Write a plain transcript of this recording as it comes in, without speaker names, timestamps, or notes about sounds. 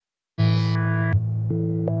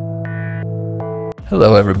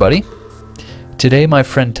Hello, everybody. Today, my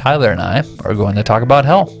friend Tyler and I are going to talk about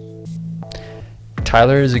hell.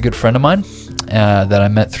 Tyler is a good friend of mine that I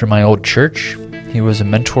met through my old church. He was a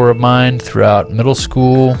mentor of mine throughout middle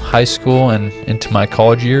school, high school, and into my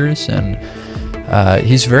college years, and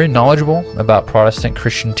he's very knowledgeable about Protestant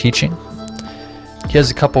Christian teaching. He has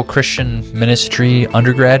a couple Christian ministry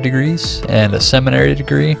undergrad degrees and a seminary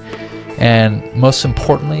degree, and most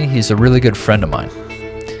importantly, he's a really good friend of mine.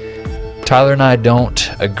 Tyler and I don't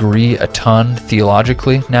agree a ton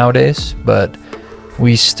theologically nowadays, but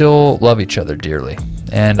we still love each other dearly,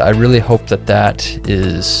 and I really hope that that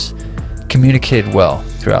is communicated well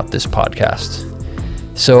throughout this podcast.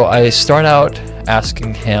 So I start out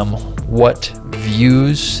asking him what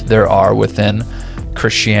views there are within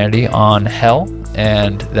Christianity on hell,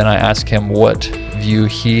 and then I ask him what view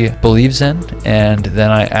he believes in, and then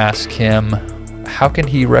I ask him how can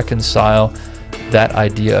he reconcile that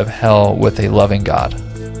idea of hell with a loving God.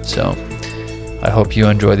 So I hope you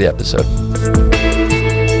enjoy the episode.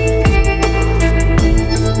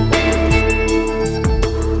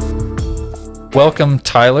 Welcome,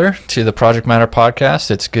 Tyler, to the Project Matter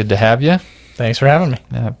podcast. It's good to have you. Thanks for having me.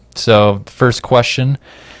 So first question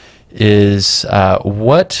is,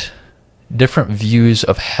 what different views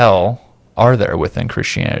of hell are there within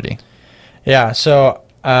Christianity? Yeah, so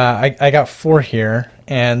I got 4 here,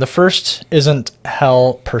 and the first isn't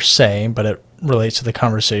hell per se, but it relates to the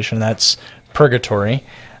conversation. That's purgatory.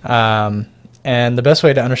 And the best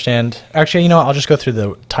way to understand, actually, I'll just go through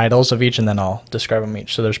the titles of each and then I'll describe them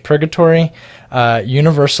each. So there's purgatory,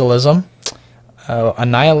 universalism,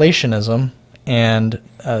 annihilationism, and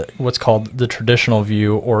what's called the traditional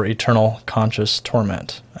view or eternal conscious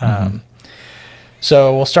torment.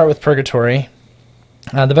 So we'll start with purgatory.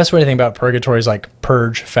 The best way to think about purgatory is like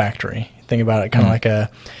purge factory. Think about it kind of like a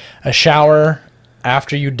shower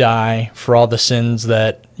after you die for all the sins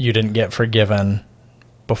that you didn't get forgiven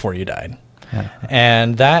before you died. Yeah.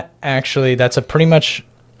 And that's a pretty much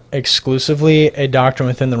exclusively a doctrine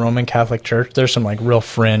within the Roman Catholic Church. There's some like real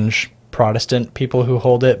fringe Protestant people who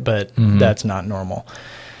hold it, but that's not normal.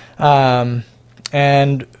 And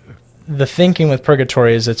the thinking with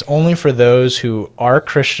purgatory is it's only for those who are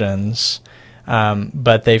Christians,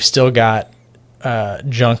 but they've still got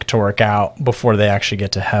junk to work out before they actually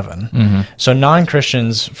get to heaven. So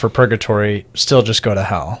non-Christians for purgatory still just go to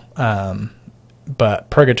hell. But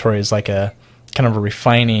purgatory is like a kind of a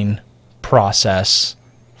refining process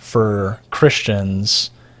for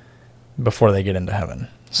Christians before they get into heaven.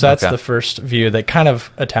 So that's the first view that kind of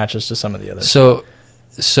attaches to some of the others.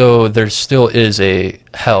 So there still is a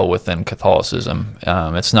hell within Catholicism.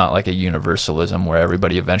 It's not like a universalism where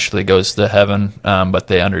everybody eventually goes to heaven, but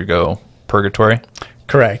they undergo purgatory.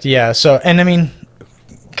 Correct. Yeah. So, and I mean,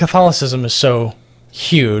 Catholicism is so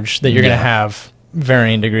huge that you're going to have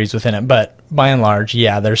varying degrees within it. But by and large,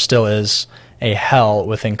 there still is a hell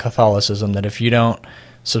within Catholicism that if you don't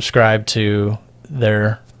subscribe to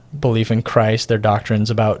their belief in Christ, their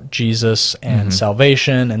doctrines about Jesus and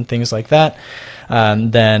salvation and things like that,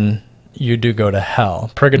 then you do go to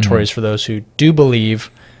hell. Purgatory is for those who do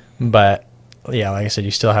believe, but like I said,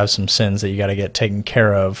 you still have some sins that you got to get taken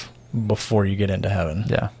care of before you get into heaven.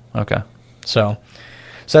 Yeah. Okay. So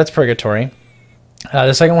that's purgatory.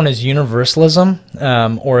 The second one is universalism,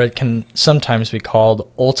 or it can sometimes be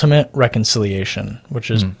called ultimate reconciliation,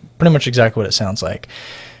 which is pretty much exactly what it sounds like.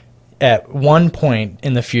 At one point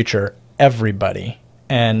in the future, everybody,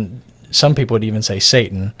 and some people would even say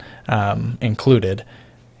Satan included,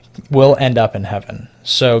 will end up in heaven.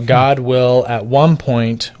 So God will at one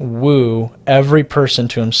point woo every person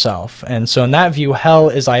to himself. And so in that view, hell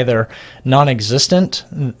is either non-existent,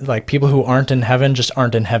 like people who aren't in heaven just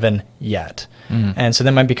aren't in heaven yet. And so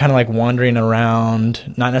they might be kind of like wandering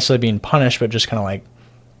around, not necessarily being punished, but just kind of like,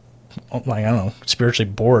 I don't know, spiritually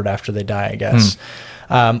bored after they die, I guess.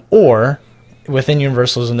 Or within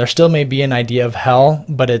universalism, there still may be an idea of hell,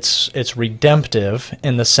 but it's redemptive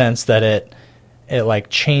in the sense that it like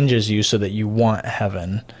changes you so that you want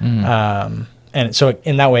heaven. And so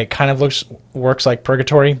in that way, it kind of works like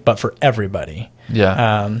purgatory, but for everybody.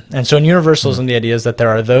 Yeah. And so in universalism, the idea is that there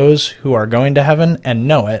are those who are going to heaven and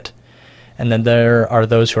know it, and then there are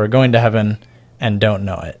those who are going to heaven and don't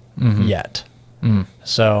know it yet.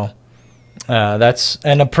 So that's,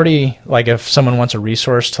 and a pretty, like if someone wants a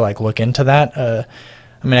resource to like look into that, I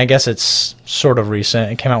mean, I guess it's sort of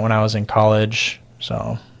recent. It came out when I was in college,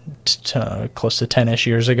 so close to 10-ish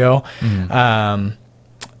years ago.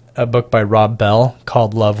 A book by Rob Bell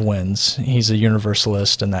called Love Wins. He's a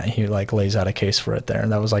universalist, and that he like lays out a case for it there.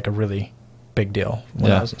 And that was like a really big deal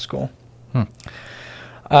when I was in school.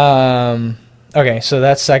 Okay, so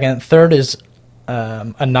that's second. Third is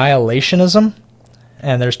annihilationism.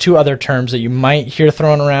 And there's two other terms that you might hear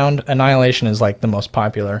thrown around. Annihilation is like the most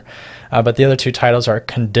popular. But the other two titles are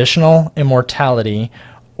conditional immortality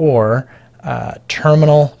or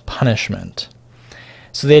terminal punishment.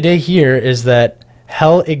 So the idea here is that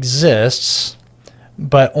hell exists,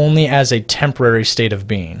 but only as a temporary state of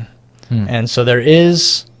being. And so there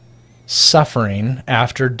is suffering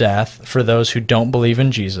after death for those who don't believe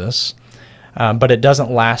in Jesus, but it doesn't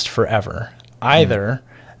last forever. Either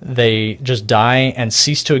they just die and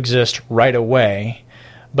cease to exist right away,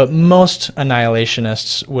 but most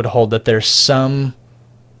annihilationists would hold that there's some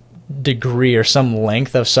degree or some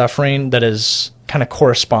length of suffering that is kind of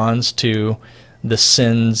corresponds to the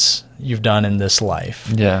sins you've done in this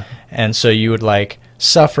life. Yeah. And so you would like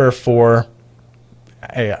suffer for,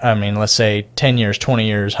 I mean, let's say 10 years, 20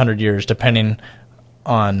 years, 100 years, depending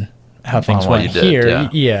on how things what went you did, here.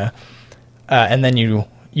 yeah. And then you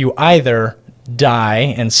either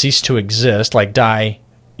die and cease to exist, like die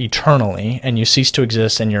eternally, and you cease to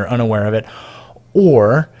exist and you're unaware of it,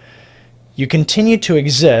 or you continue to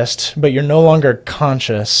exist, but you're no longer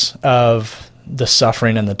conscious of the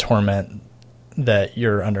suffering and the torment that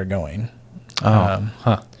you're undergoing.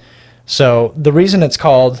 So the reason it's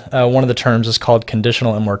called, one of the terms is called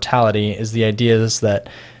conditional immortality, is the idea is that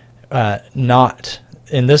not,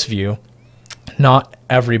 in this view, not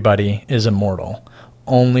everybody is immortal.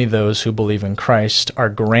 Only those who believe in Christ are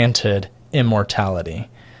granted immortality.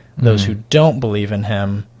 Those who don't believe in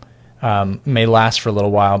him may last for a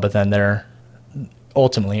little while, but then they're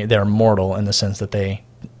mortal in the sense that they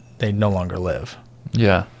no longer live.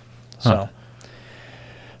 Yeah. So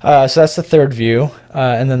that's the third view.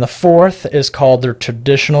 And then the fourth is called the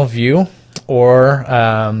traditional view, or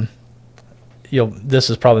this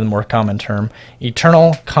is probably the more common term,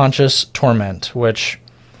 eternal conscious torment, which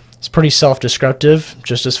is pretty self-descriptive,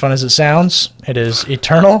 just as fun as it sounds. It is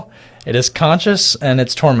eternal, it is conscious, and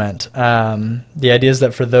it's torment. The idea is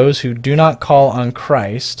that for those who do not call on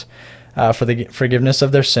Christ for the forgiveness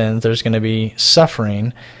of their sins, there's going to be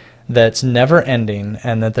suffering that's never ending,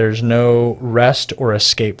 and that there's no rest or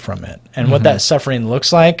escape from it. And what that suffering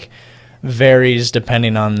looks like varies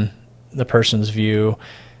depending on the person's view.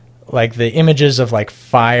 Like the images of like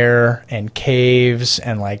fire and caves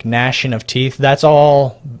and like gnashing of teeth, that's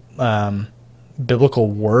all biblical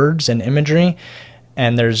words and imagery.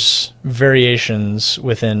 And there's variations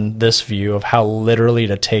within this view of how literally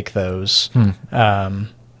to take those, whether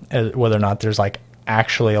or not there's like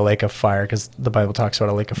actually a lake of fire, because the Bible talks about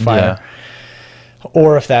a lake of fire,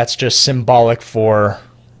 or if that's just symbolic for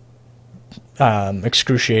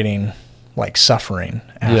excruciating like suffering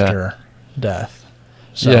after death.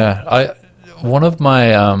 So. One of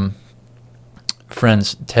my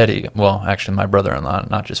friends, Teddy, well, actually my brother-in-law,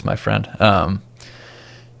 not just my friend,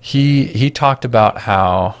 he talked about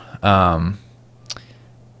how, I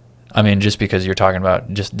mean, just because you're talking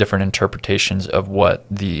about just different interpretations of what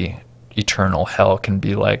the eternal hell can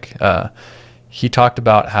be like, he talked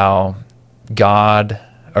about how God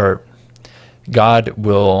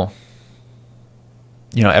will,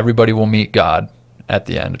 everybody will meet God at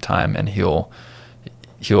the end of time, and he'll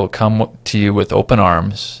come to you with open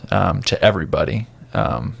arms, to everybody,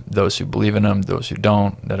 those who believe in him, those who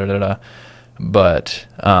don't, but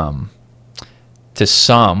to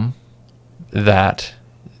some, that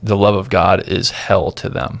the love of God is hell to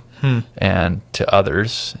them, and to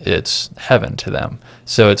others it's heaven to them.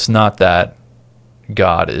 So it's not that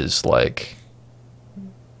God is like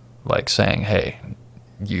saying, hey,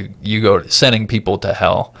 you go sending people to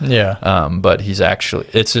hell, but he's actually,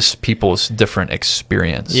 it's just people's different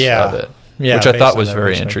experience of it, which I thought was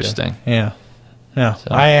very interesting. So.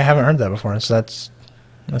 I haven't heard that before, so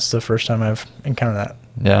that's the first time I've encountered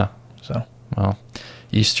that. So well,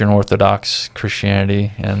 Eastern Orthodox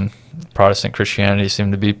Christianity and Protestant Christianity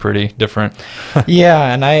seem to be pretty different.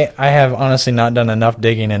 And I have honestly not done enough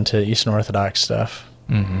digging into Eastern Orthodox stuff.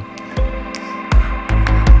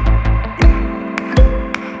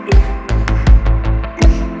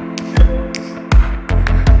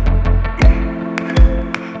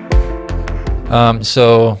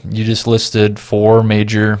 So you just listed 4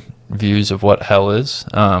 major views of what hell is.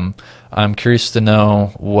 I'm curious to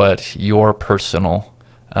know what your personal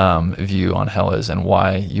view on hell is, and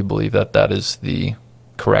why you believe that is the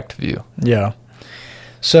correct view.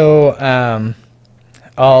 So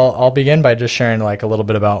I'll begin by just sharing like a little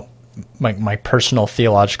bit about my personal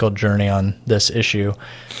theological journey on this issue.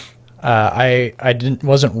 I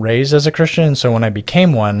wasn't raised as a Christian, so when I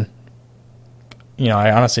became one,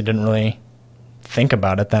 I honestly didn't really think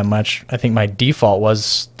about it that much. I think my default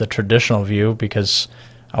was the traditional view because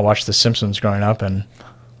I watched The Simpsons growing up, and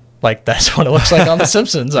like that's what it looks like on The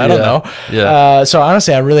Simpsons. I don't Yeah. know. Yeah. So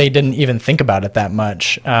honestly, I really didn't even think about it that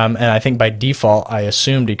much. And I think by default, I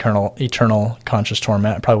assumed eternal conscious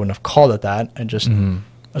torment. I probably wouldn't have called it that. I just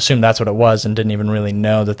assumed that's what it was, and didn't even really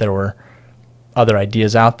know that there were other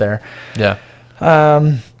ideas out there. Yeah.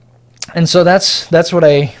 And so that's what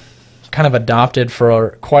I kind of adopted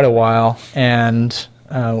for quite a while, and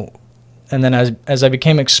then as I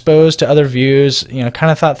became exposed to other views,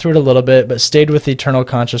 kind of thought through it a little bit, but stayed with eternal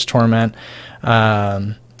conscious torment.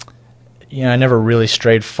 I never really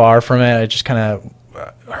strayed far from it. I just kind of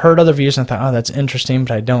heard other views and thought, oh, that's interesting,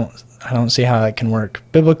 but I don't see how that can work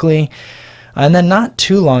biblically. And then not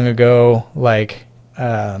too long ago,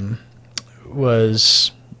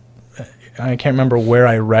 I can't remember where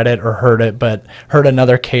I read it or heard it, but heard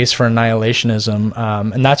another case for annihilationism.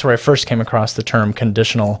 And that's where I first came across the term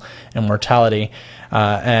conditional immortality.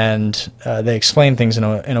 And they explained things in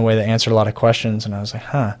a way that answered a lot of questions. And I was like,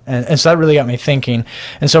 huh. And so that really got me thinking.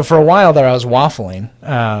 And so for a while there, I was waffling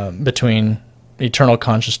between eternal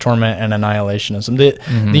conscious torment and annihilationism.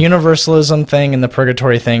 The universalism thing and the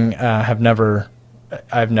purgatory thing, I've never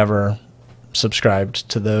subscribed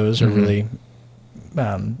to those or really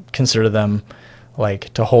consider them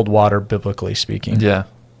like to hold water biblically speaking. Yeah.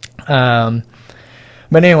 But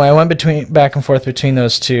anyway, I went back and forth between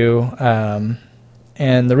those two.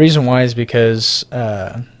 And the reason why is because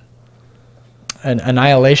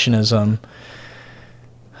annihilationism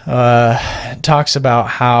talks about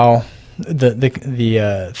how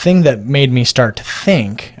the thing that made me start to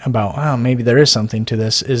think about, wow, maybe there is something to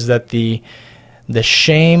this, is that the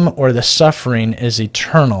shame or the suffering is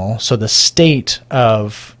eternal. So the state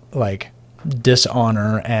of like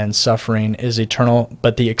dishonor and suffering is eternal,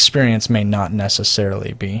 but the experience may not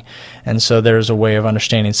necessarily be. And so there's a way of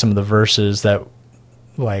understanding some of the verses that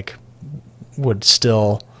like would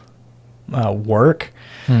still work.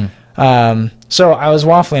 So I was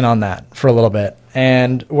waffling on that for a little bit,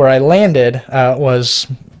 and where I landed was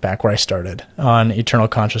back where I started on eternal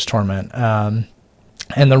conscious torment. And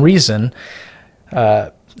the reason,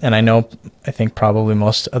 and I think probably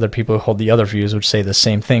most other people who hold the other views would say the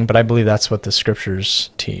same thing, but I believe that's what the scriptures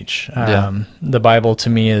teach. The Bible to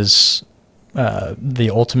me is the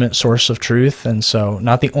ultimate source of truth, and so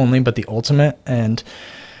not the only, but the ultimate. And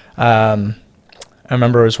I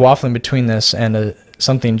remember I was waffling between this and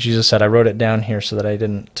something Jesus said. I wrote it down here so that I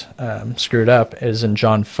didn't screw it up. Is in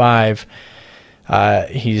John 5.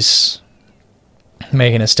 He's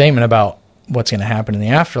making a statement about what's going to happen in the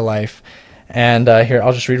afterlife. And here,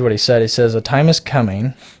 I'll just read what he said. He says, "A time is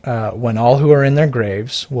coming when all who are in their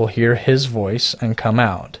graves will hear his voice and come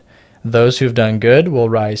out. Those who have done good will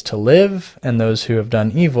rise to live, and those who have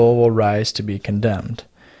done evil will rise to be condemned.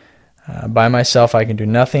 By myself I can do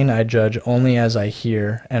nothing. I judge only as I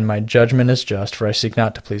hear, and my judgment is just, for I seek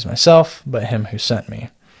not to please myself, but him who sent me."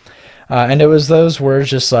 And it was those words,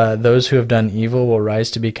 just those who have done evil will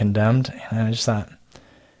rise to be condemned. And I just thought,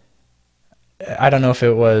 I don't know if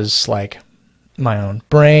it was like my own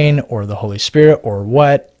brain or the Holy Spirit or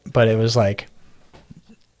what, but it was like,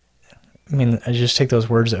 I mean, I just take those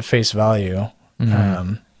words at face value.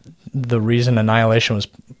 The reason annihilation was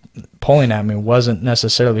pulling at me wasn't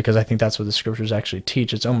necessarily because I think that's what the scriptures actually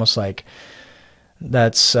teach. It's almost like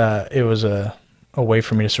it was a way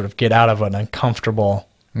for me to sort of get out of an uncomfortable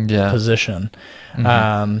position.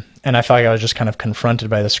 And I felt like I was just kind of confronted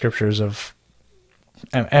by the scriptures of,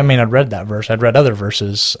 I mean, I'd read that verse. I'd read other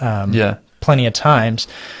verses plenty of times,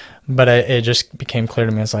 but it just became clear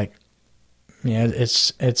to me. It's like,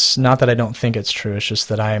 it's not that I don't think it's true. It's just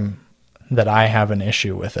that I have an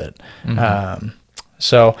issue with it.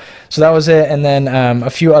 So that was it. And then a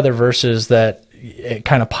few other verses that it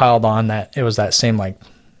kind of piled on, that it was that same like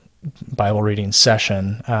Bible reading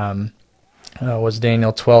session. Was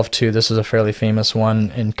Daniel 12:2. This is a fairly famous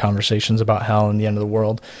one in conversations about hell and the end of the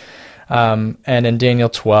world. And in Daniel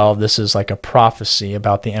 12, this is like a prophecy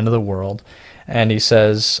about the end of the world. And he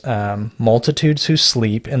says, multitudes who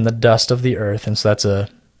sleep in the dust of the earth, and so that's a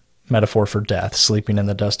metaphor for death, sleeping in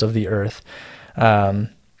the dust of the earth,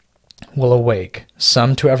 will awake,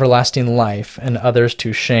 some to everlasting life, and others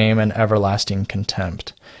to shame and everlasting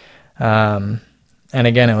contempt. And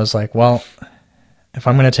again, it was like, well, if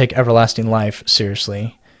I'm going to take everlasting life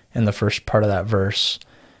seriously in the first part of that verse,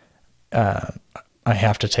 I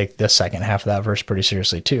have to take the second half of that verse pretty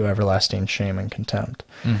seriously too, everlasting shame and contempt.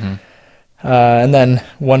 And then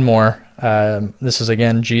one more, this is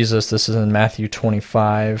again Jesus, this is in Matthew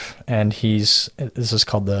 25, and this is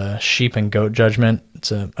called the sheep and goat judgment.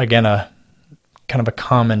 It's again a kind of a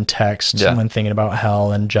common text when thinking about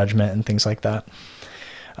hell and judgment and things like that.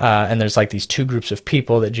 And there's like these two groups of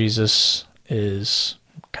people that Jesus is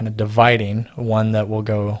kind of dividing, one that will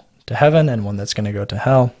go to heaven and one that's going to go to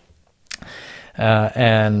hell.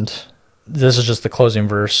 And this is just the closing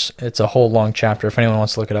verse. It's a whole long chapter. If anyone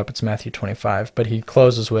wants to look it up, it's Matthew 25. But he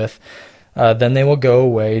closes with, then they will go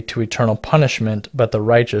away to eternal punishment, but the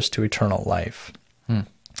righteous to eternal life.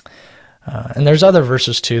 And there's other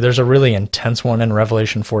verses too. There's a really intense one in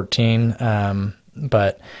Revelation 14.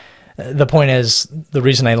 But the point is, the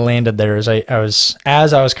reason I landed there is I was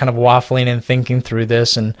kind of waffling and thinking through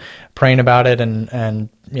this and praying about it and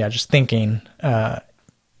just thinking,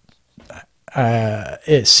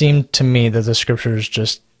 it seemed to me that the scriptures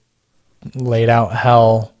just laid out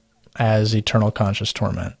hell as eternal conscious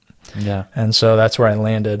torment. Yeah. And so that's where I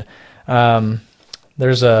landed.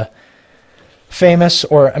 There's a famous,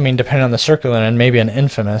 or depending on the circular, and maybe an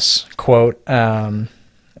infamous quote by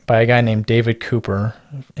a guy named David Cooper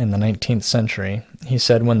in the 19th century. He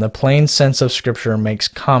said, "When the plain sense of Scripture makes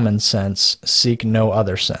common sense, seek no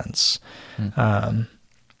other sense."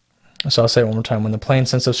 So I'll say it one more time. When the plain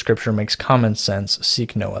sense of Scripture makes common sense,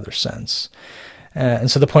 seek no other sense. And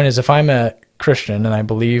so the point is, if I'm a Christian and I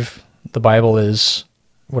believe the Bible is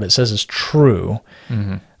what it says is true,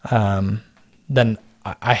 then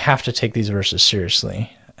I have to take these verses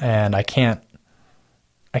seriously, and I can't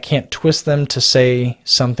twist them to say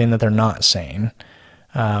something that they're not saying,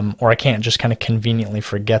 or I can't just kind of conveniently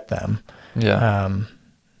forget them. Yeah.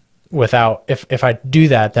 Without, if I do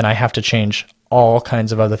that, then I have to change all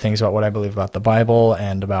kinds of other things about what I believe about the Bible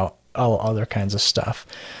and about all other kinds of stuff.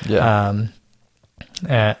 Yeah.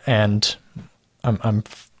 And I'm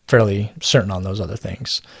fairly certain on those other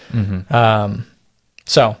things.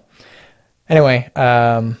 So anyway,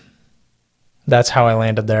 that's how I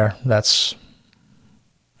landed there. That's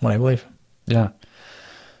what I believe. Yeah.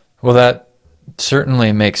 Well, that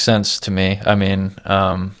certainly makes sense to me. I mean,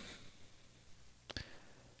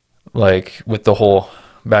 like with the whole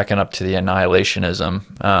backing up to the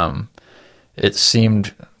annihilationism, it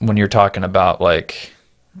seemed when you're talking about like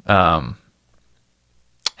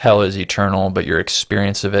hell is eternal, but your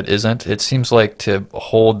experience of it isn't. It seems like to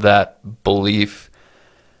hold that belief,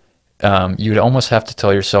 you'd almost have to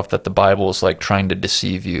tell yourself that the Bible is like trying to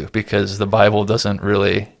deceive you, because the Bible doesn't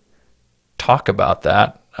really talk about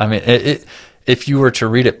that. I mean, if you were to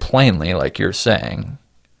read it plainly, like you're saying,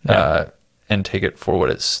 and take it for what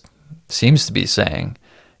it seems to be saying,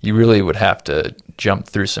 you really would have to jump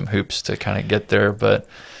through some hoops to kind of get there.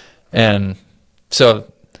 And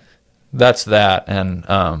so that's that. And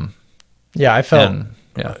I felt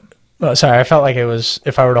I felt like it was,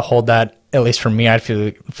 if I were to hold that, at least for me, I'd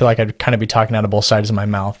feel like I'd kind of be talking out of both sides of my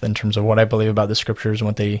mouth in terms of what I believe about the scriptures and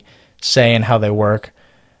what they say and how they work,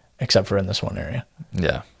 except for in this one area.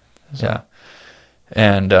 Yeah. So. Yeah.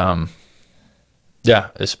 And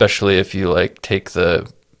especially if you like take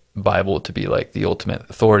the Bible to be like the ultimate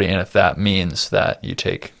authority, and if that means that you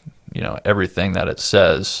take, everything that it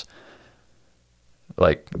says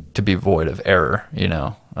like to be void of error,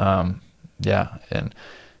 and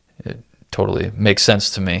it totally makes sense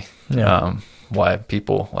to me. Why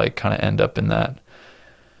people like kind of end up in that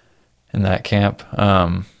camp.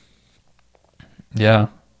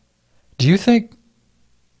 Do you think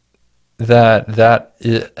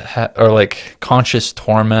that or like conscious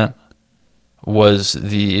torment was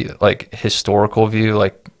the like historical view,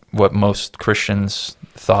 like what most Christians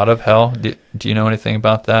thought of hell? Do you know anything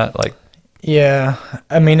about that? Like, yeah,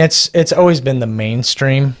 I mean, it's always been the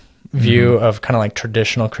mainstream view of kind of like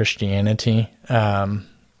traditional Christianity.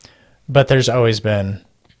 But there's always been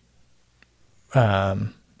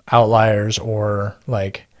outliers or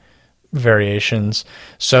like variations.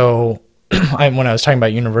 So when I was talking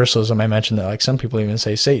about universalism, I mentioned that like some people even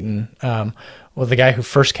say Satan. Well, the guy who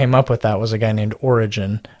first came up with that was a guy named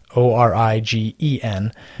Origen,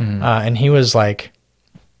 Origen. And he was like,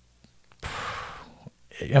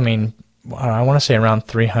 I want to say around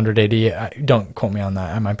 300 AD. Don't quote me on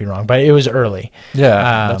that. I might be wrong, but it was early.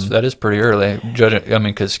 Yeah, that is pretty early.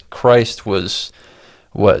 Because Christ was,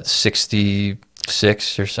 what,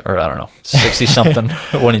 66 or I don't know, 60 something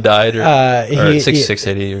when he died, or 66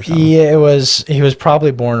 AD or something. Yeah, he was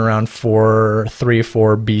probably born around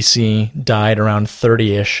 434 BC, died around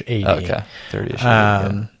 30-ish AD. Okay, 30-ish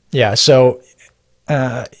AD. So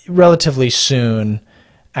relatively soon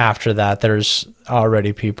after that, there's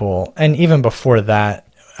already people, and even before that,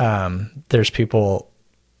 there's people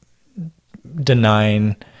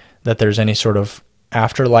denying that there's any sort of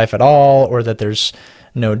afterlife at all, or that there's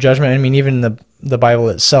no judgment. I mean, even the Bible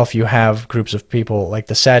itself, you have groups of people like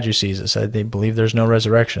the Sadducees that said they believe there's no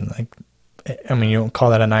resurrection. Like, I mean, you don't call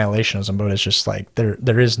that annihilationism, but it's just like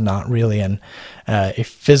there is not really a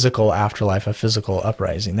physical afterlife, a physical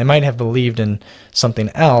uprising. They might have believed in something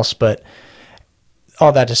else, but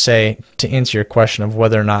all that to say, to answer your question of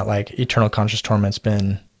whether or not like eternal conscious torment's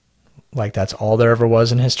been like that's all there ever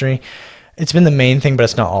was in history, it's been the main thing, but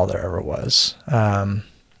it's not all there ever was. And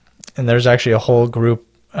there's actually a whole group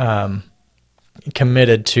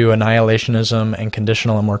committed to annihilationism and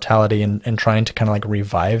conditional immortality and trying to kind of like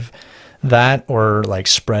revive that or like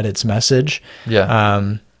spread its message.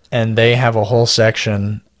 Yeah. And they have a whole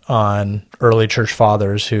section on early church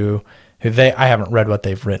fathers who I haven't read what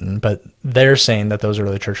they've written, but they're saying that those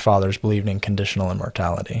early church fathers believed in conditional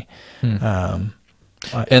immortality. And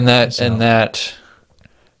that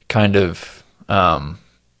kind of,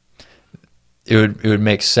 it would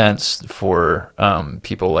make sense for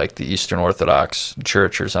people like the Eastern Orthodox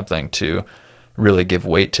Church or something to really give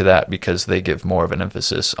weight to that, because they give more of an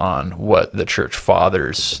emphasis on what the church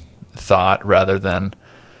fathers thought rather than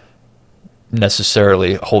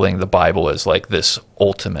necessarily holding the Bible as like this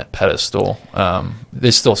ultimate pedestal.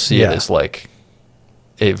 They still see it as like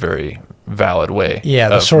a very valid way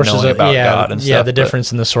the sources knowing about God and stuff, the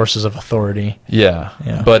difference in the sources of authority.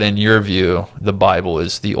 Yeah. But in your view, the Bible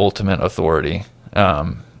is the ultimate authority.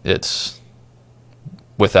 It's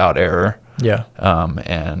without error. Yeah.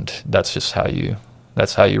 And that's just how you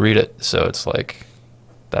read it. So it's like,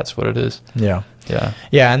 that's what it is. Yeah. Yeah.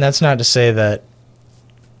 Yeah. And that's not to say that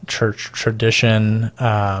church tradition,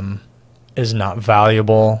 is not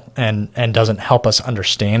valuable and doesn't help us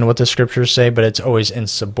understand what the scriptures say, but it's always in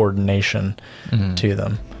subordination to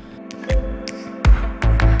them.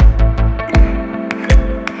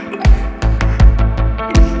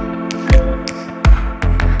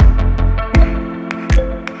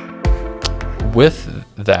 With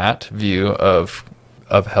that view of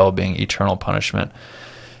hell being eternal punishment,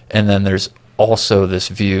 and then there's also this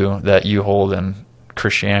view that you hold and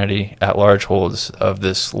Christianity at large holds of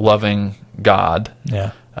this loving God.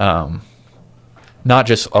 Yeah. Not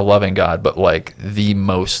just a loving God, but like the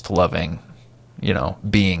most loving,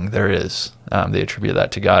 being there is. They attribute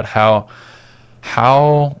that to God. How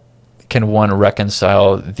can one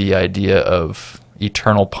reconcile the idea of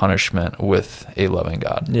eternal punishment with a loving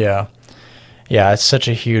God? Yeah. Yeah, it's such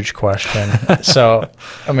a huge question. So,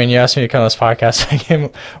 I mean, you asked me to come on this podcast. I came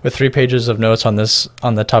with 3 pages of notes on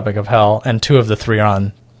the topic of hell, and 2 of the 3 are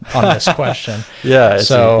on this question. Yeah.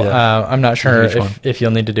 So I'm not sure if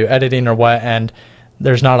you'll need to do editing or what, and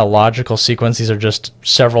there's not a logical sequence. These are just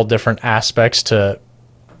several different aspects to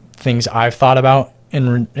things I've thought about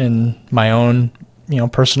in my own,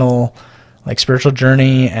 personal, like spiritual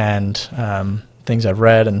journey and things I've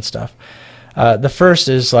read and stuff. The first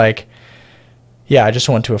is like, I just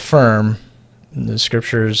want to affirm the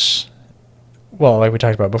scriptures. Well, like we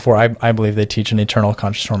talked about before, I believe they teach an eternal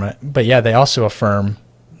conscious torment. But they also affirm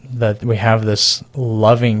that we have this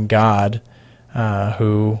loving God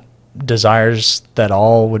who desires that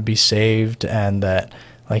all would be saved, and that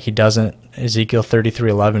like he doesn't. Ezekiel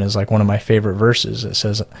 33:11 is like one of my favorite verses. It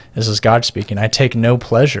says, this is God speaking, "I take no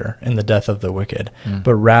pleasure in the death of the wicked,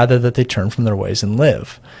 but rather that they turn from their ways and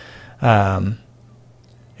live." And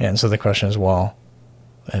so the question is, well,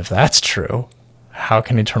 if that's true, how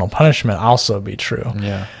can eternal punishment also be true?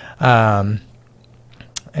 Yeah.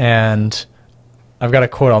 And I've got a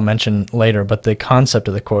quote I'll mention later, but the concept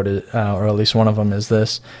of the quote, or at least one of them, is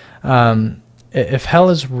this. If hell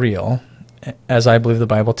is real, as I believe the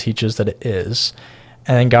Bible teaches that it is,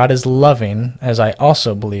 and then God is loving, as I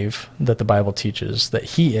also believe that the Bible teaches that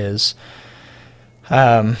he is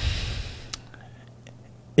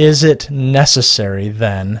it necessary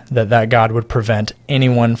then that God would prevent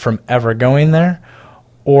anyone from ever going there?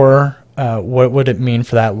 Or what would it mean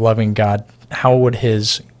for that loving God? How would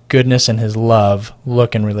his goodness and his love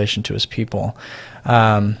look in relation to his people?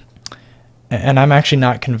 And I'm actually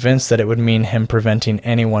not convinced that it would mean him preventing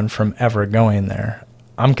anyone from ever going there.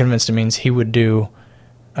 I'm convinced it means he would go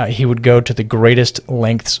to the greatest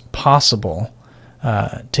lengths possible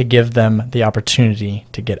to give them the opportunity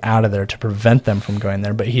to get out of there, to prevent them from going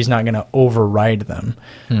there, but he's not going to override them.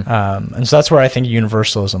 And so that's where I think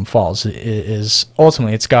universalism falls, is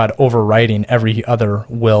ultimately it's God overriding every other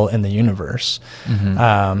will in the universe.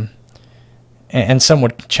 And some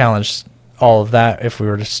would challenge all of that if we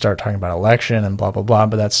were to start talking about election and blah, blah, blah,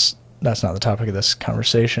 but that's not the topic of this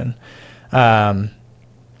conversation. But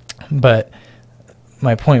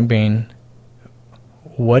my point being,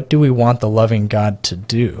 what do we want the loving God to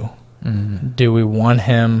do? Do we want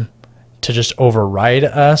him to just override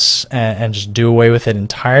us and just do away with it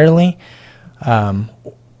entirely?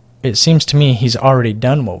 it seems to me he's already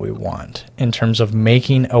done what we want in terms of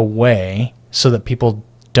making a way so that people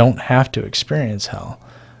don't have to experience hell.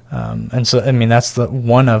 And so, I mean, that's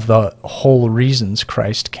one of the whole reasons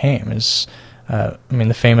Christ came is,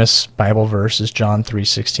 the famous Bible verse is John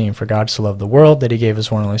 3:16, "For God so loved the world that he gave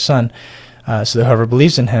his one and only Son, so that whoever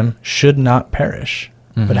believes in him should not perish,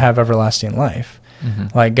 but have everlasting life."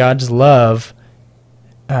 Like God's love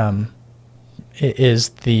is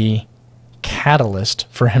the catalyst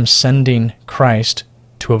for him sending Christ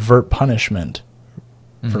to avert punishment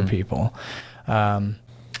for people.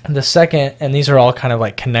 The second, and these are all kind of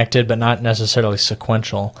like connected but not necessarily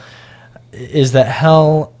sequential, is that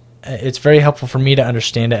hell, it's very helpful for me to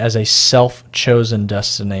understand it as a self-chosen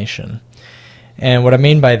destination. And what I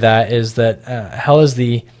mean by that is that hell is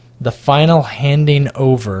the final handing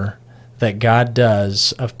over that God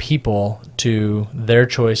does of people to their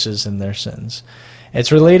choices and their sins.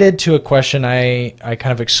 It's related to a question I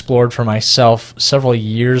kind of explored for myself several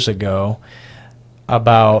years ago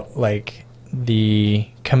about like the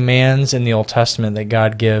commands in the Old Testament that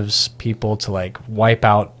God gives people to like wipe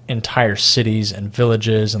out entire cities and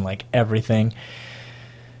villages and like everything.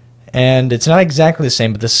 And it's not exactly the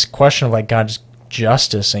same, but this question of like God's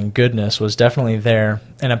justice and goodness was definitely there.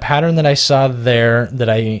 And a pattern that I saw there that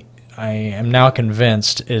I am now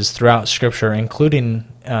convinced is throughout Scripture, including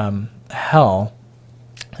hell,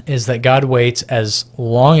 is that God waits as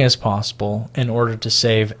long as possible in order to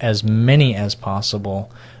save as many as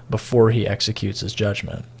possible before he executes his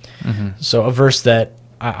judgment. So a verse that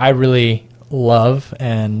I really love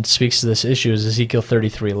and speaks to this issue is Ezekiel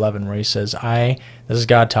 33:11, where he says, this is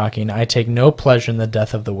God talking, "I take no pleasure in the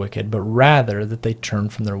death of the wicked, but rather that they turn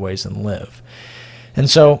from their ways and live." And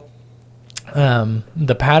so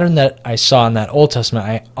the pattern that I saw in that Old Testament,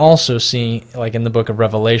 I also see like in the book of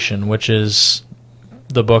Revelation, which is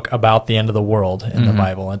the book about the end of the world in the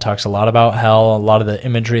Bible. It talks a lot about hell. A lot of the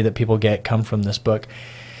imagery that people get come from this book.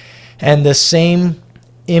 And the same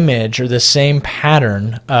image or the same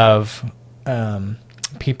pattern of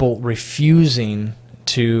people refusing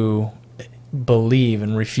to believe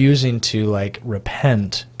and refusing to like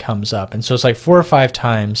repent comes up. And so it's like 4 or 5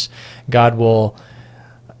 times God will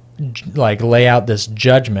like lay out this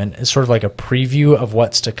judgment. It's sort of like a preview of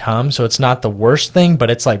what's to come. So it's not the worst thing,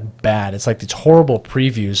 but it's like bad. It's like these horrible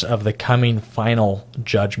previews of the coming final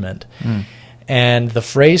judgment. And the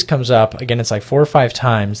phrase comes up, again, it's like 4 or 5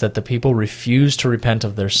 times that the people refuse to repent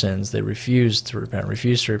of their sins. They refuse to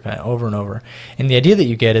repent over and over. And the idea that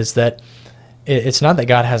you get is that it's not that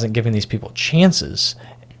God hasn't given these people chances.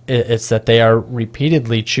 It's that they are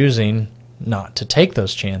repeatedly choosing not to take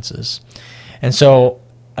those chances. And so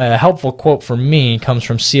a helpful quote for me comes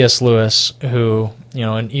from C.S. Lewis, who,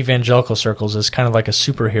 in evangelical circles is kind of like a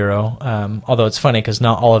superhero, although it's funny because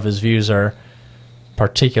not all of his views are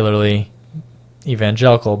particularly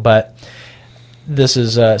evangelical, but this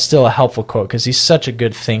is still a helpful quote because he's such a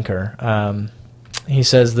good thinker. He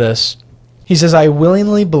says this. He says, "I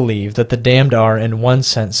willingly believe that the damned are, in one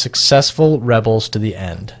sense, successful rebels to the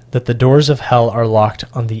end, that the doors of hell are locked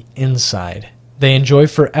on the inside. They enjoy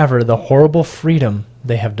forever the horrible freedom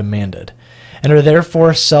they have demanded, and are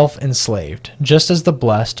therefore self-enslaved, just as the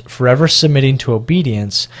blessed, forever submitting to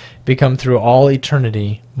obedience, become through all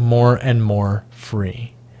eternity more and more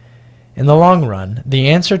free. In the long run, the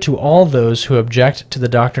answer to all those who object to the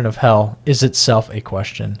doctrine of hell is itself a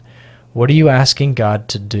question. What are you asking God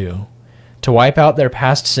to do? To wipe out their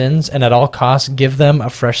past sins and at all costs give them a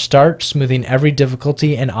fresh start, smoothing every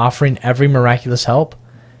difficulty and offering every miraculous help?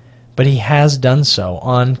 But he has done so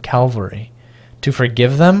on Calvary. To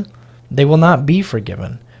forgive them, they will not be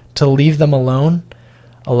forgiven. To leave them alone,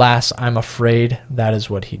 alas, I'm afraid that is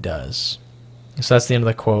what he does." So that's the end of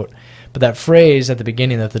the quote. But that phrase at the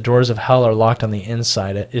beginning, that the doors of hell are locked on the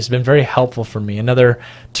inside, it has been very helpful for me. Another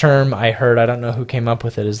term I heard, I don't know who came up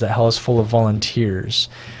with it, is that hell is full of volunteers.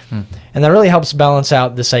 And that really helps balance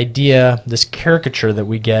out this idea, this caricature that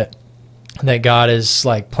we get, that God is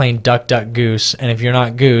like playing duck, duck, goose, and if you're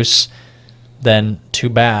not goose, then too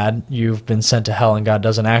bad, you've been sent to hell and God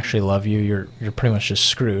doesn't actually love you. You're pretty much just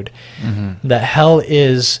screwed. That hell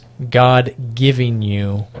is God giving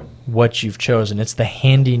you what you've chosen. It's the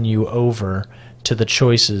handing you over to the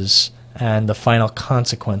choices and the final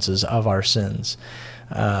consequences of our sins.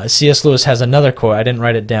 C.S. Lewis has another quote. I didn't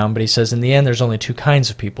write it down, but he says, "In the end, there's only 2 kinds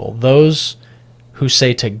of people. Those who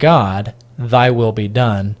say to God, 'Thy will be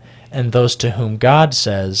done,' and those to whom God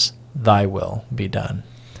says, 'Thy will be done.'"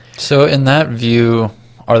 So in that view,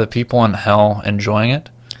 are the people in hell enjoying it?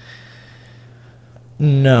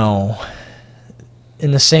 No.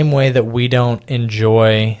 In the same way that we don't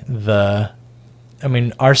enjoy the I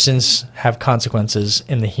mean, our sins have consequences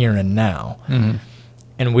in the here and now.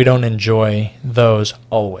 And we don't enjoy those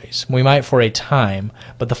always. We might for a time,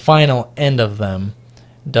 but the final end of them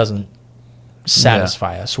doesn't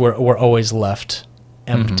satisfy us. We're always left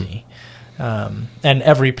empty. And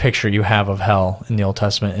every picture you have of hell in the Old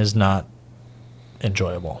Testament is not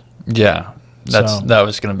enjoyable. Yeah. That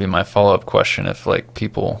was going to be my follow-up question. If like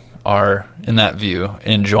people are in that view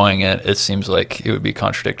enjoying it, it seems like it would be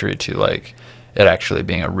contradictory to like it actually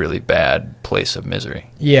being a really bad place of misery.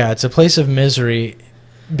 Yeah, it's a place of misery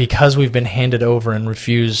because we've been handed over and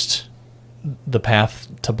refused the path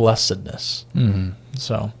to blessedness.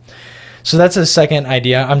 So that's a second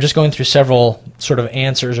idea. I'm just going through several sort of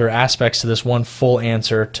answers or aspects to this one full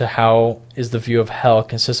answer to how is the view of hell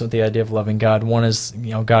consistent with the idea of loving God. One is,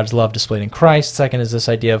 God's love displayed in Christ. Second is this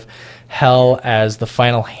idea of hell as the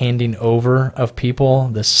final handing over of people,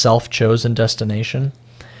 the self-chosen destination.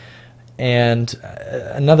 And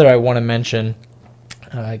another I want to mention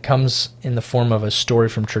comes in the form of a story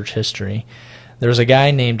from church history. There was a guy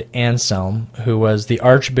named Anselm who was the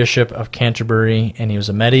Archbishop of Canterbury, and he was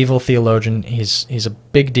a medieval theologian. He's a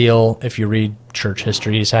big deal if you read church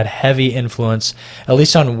history. He's had heavy influence, at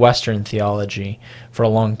least on Western theology, for a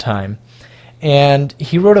long time. And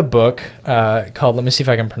he wrote a book called, let me see if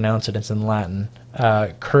I can pronounce it, it's in Latin,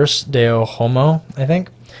 Cursus Deo Homo, I think,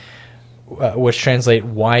 which translate,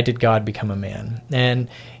 Why Did God Become a Man? And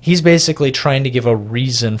he's basically trying to give a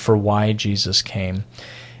reason for why Jesus came.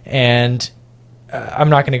 And I'm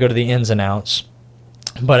not going to go to the ins and outs,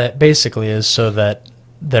 but it basically is so that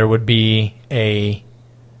there would be a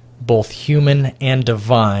both human and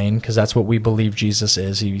divine, because that's what we believe Jesus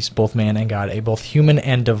is. He's both man and God, a both human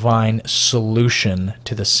and divine solution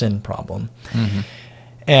to the sin problem.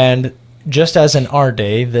 And just as in our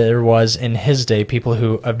day, there was in his day people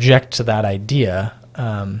who object to that idea,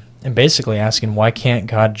 and basically asking, why can't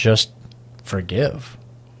God just forgive?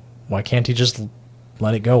 Why can't he just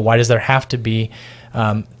let it go? Why does there have to be,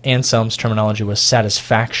 Anselm's terminology was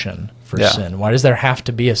satisfaction for sin? Why does there have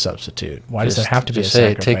to be a substitute? Why does there have to be a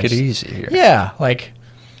sacrifice? Take it easy here. Yeah, like,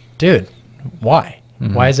 dude, why?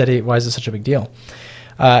 Why is it such a big deal?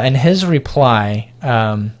 And his reply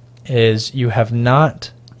is, you have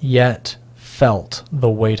not yet felt the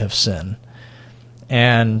weight of sin.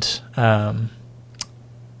 And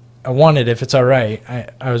I wanted, if it's all right,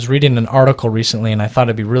 I was reading an article recently, and I thought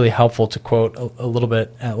it'd be really helpful to quote a little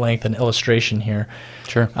bit at length an illustration here.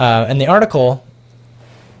 Sure. And the article,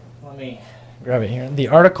 let me grab it here. The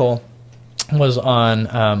article was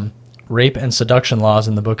on rape and seduction laws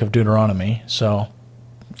in the book of Deuteronomy. So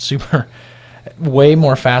way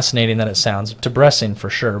more fascinating than it sounds. Depressing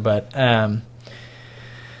for sure, but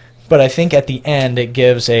I think at the end it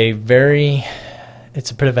gives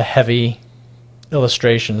it's a bit of a heavy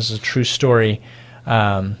illustration. This is a true story,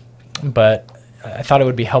 but I thought it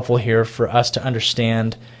would be helpful here for us to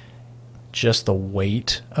understand just the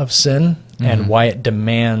weight of sin and why it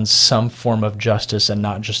demands some form of justice and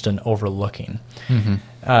not just an overlooking.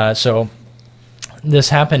 So this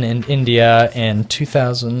happened in India in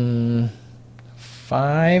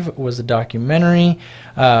 2005 was the documentary,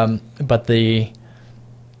 but the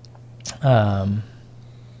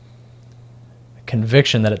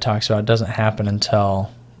conviction that it talks about doesn't happen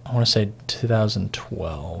until, I want to say,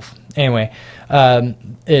 2012. Anyway,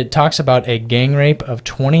 it talks about a gang rape of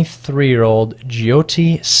 23-year-old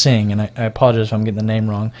Jyoti Singh, and I apologize if I'm getting the name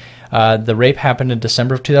wrong. The rape happened in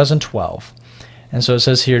December of 2012. And so it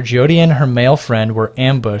says here, Jyoti and her male friend were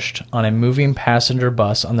ambushed on a moving passenger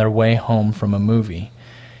bus on their way home from a movie.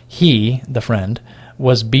 He, the friend,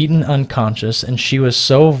 was beaten unconscious, and she was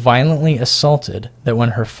so violently assaulted that when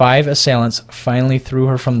her 5 assailants finally threw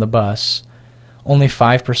her from the bus, only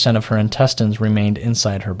 5% of her intestines remained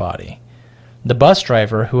inside her body. The bus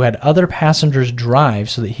driver, who had other passengers drive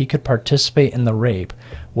so that he could participate in the rape,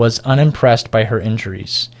 was unimpressed by her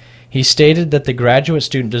injuries. He stated that the graduate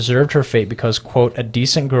student deserved her fate because, quote, a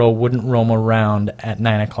decent girl wouldn't roam around at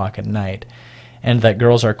 9 o'clock at night, and that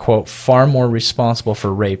girls are, quote, far more responsible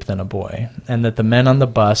for rape than a boy, and that the men on the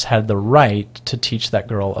bus had the right to teach that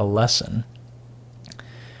girl a lesson.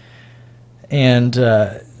 And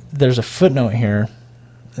there's a footnote here.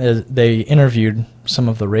 They interviewed some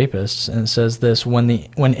of the rapists, and it says this: when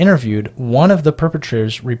interviewed, one of the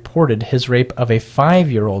perpetrators reported his rape of a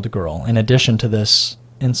 5-year-old girl in addition to this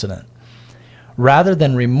incident. Rather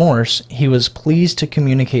than remorse, he was pleased to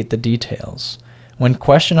communicate the details. When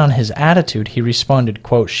questioned on his attitude, he responded,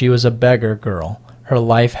 quote, she was a beggar girl. Her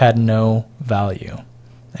life had no value,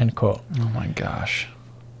 end quote. Oh my gosh.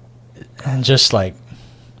 And just like,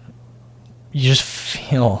 you just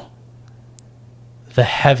feel the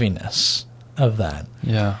heaviness of that.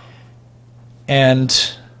 Yeah.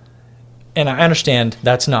 And I understand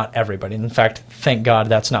that's not everybody. In fact, thank God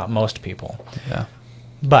that's not most people. Yeah.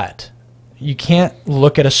 But you can't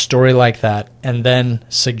look at a story like that and then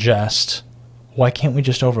suggest, why can't we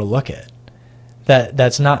just overlook it?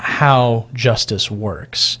 That's not how justice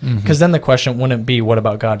works. Because then the question wouldn't be, what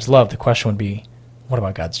about God's love? The question would be, what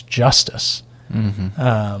about God's justice?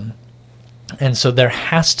 And so there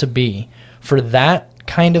has to be, for that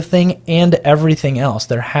kind of thing and everything else,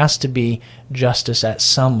 there has to be justice at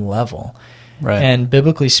some level. Right. And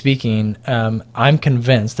biblically speaking, I'm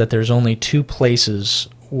convinced that there's only two places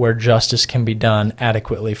where justice can be done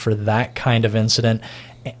adequately for that kind of incident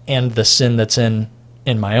and the sin that's in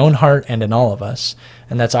my own heart and in all of us,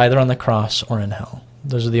 and that's either on the cross or in hell.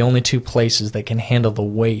 Those are the only two places that can handle the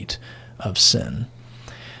weight of sin.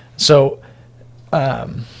 So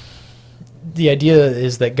the idea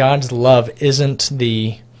is that God's love isn't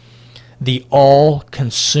the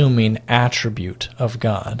all-consuming attribute of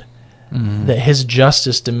God, that his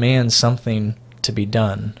justice demands something to be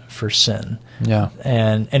done for sin. Yeah.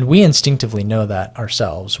 And we instinctively know that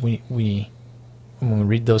ourselves. We when we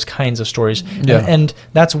read those kinds of stories. Yeah. And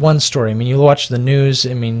that's one story. I mean, you watch the news,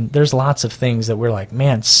 I mean, there's lots of things that we're like,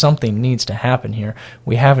 man, something needs to happen here.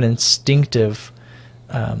 We have an instinctive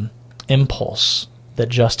impulse that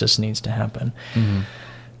justice needs to happen.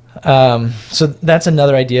 So that's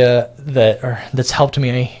another idea that's helped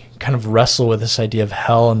me kind of wrestle with this idea of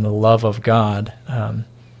hell and the love of God,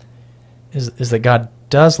 is that God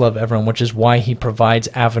does love everyone, which is why he provides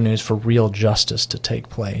avenues for real justice to take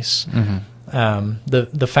place.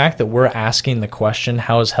 The fact that we're asking the question,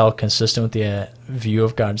 how is hell consistent with the view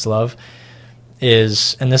of God's love,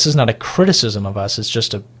 is, and this is not a criticism of us, it's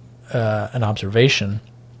just an observation,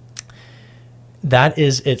 that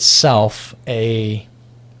is itself a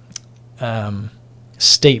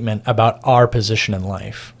statement about our position in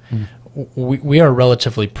life. We are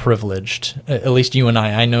relatively privileged, at least you and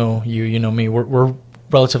I know you know me, we're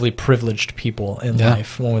relatively privileged people in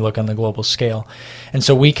life when we look on the global scale. And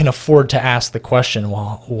so we can afford to ask the question,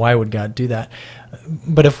 well, why would God do that?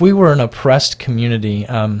 But if we were an oppressed community,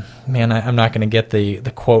 I'm not going to get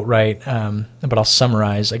the quote right, but I'll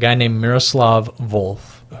summarize. A guy named Miroslav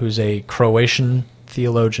Volf, who's a Croatian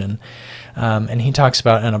theologian, and he talks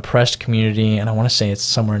about an oppressed community, and I want to say it's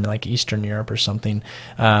somewhere in like Eastern Europe or something,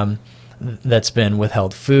 that's been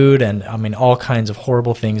withheld food, and I mean all kinds of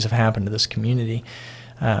horrible things have happened to this community.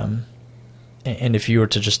 And if you were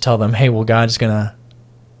to just tell them, hey, well, God's going to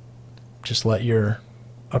just let your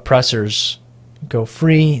oppressors go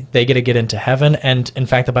free, they get to get into heaven. And in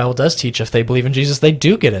fact, the Bible does teach if they believe in Jesus, they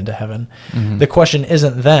do get into heaven. The question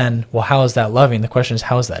isn't then, well, how is that loving? The question is,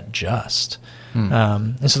 how is that just?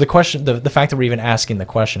 And so the question, the fact that we're even asking the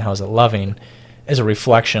question, how is it loving, is a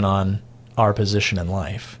reflection on our position in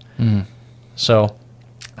life. So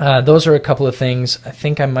those are a couple of things. I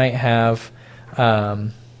think I might have...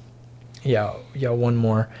 one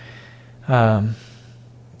more.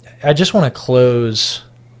 I just want to close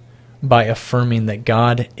by affirming that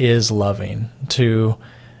God is loving to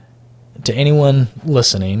anyone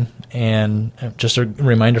listening, and just a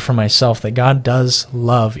reminder for myself that God does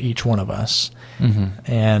love each one of us.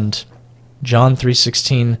 And John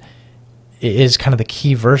 3:16 is kind of the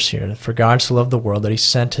key verse here. For God so loved the world that he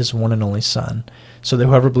sent his one and only Son, so that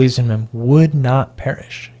whoever believes in him would not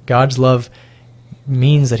perish. God's love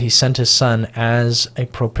means that he sent his Son as a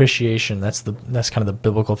propitiation. That's kind of the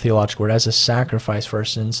biblical theological word, as a sacrifice for our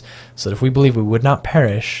sins, so that if we believe, we would not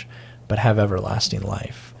perish, but have everlasting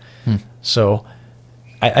life. So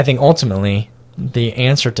I think ultimately the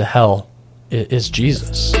answer to hell is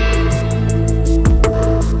Jesus.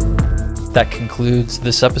 That concludes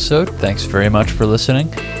this episode. Thanks very much for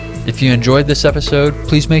listening. If you enjoyed this episode,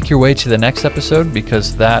 please make your way to the next episode,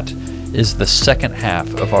 because that is the second half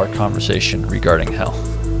of our conversation regarding hell.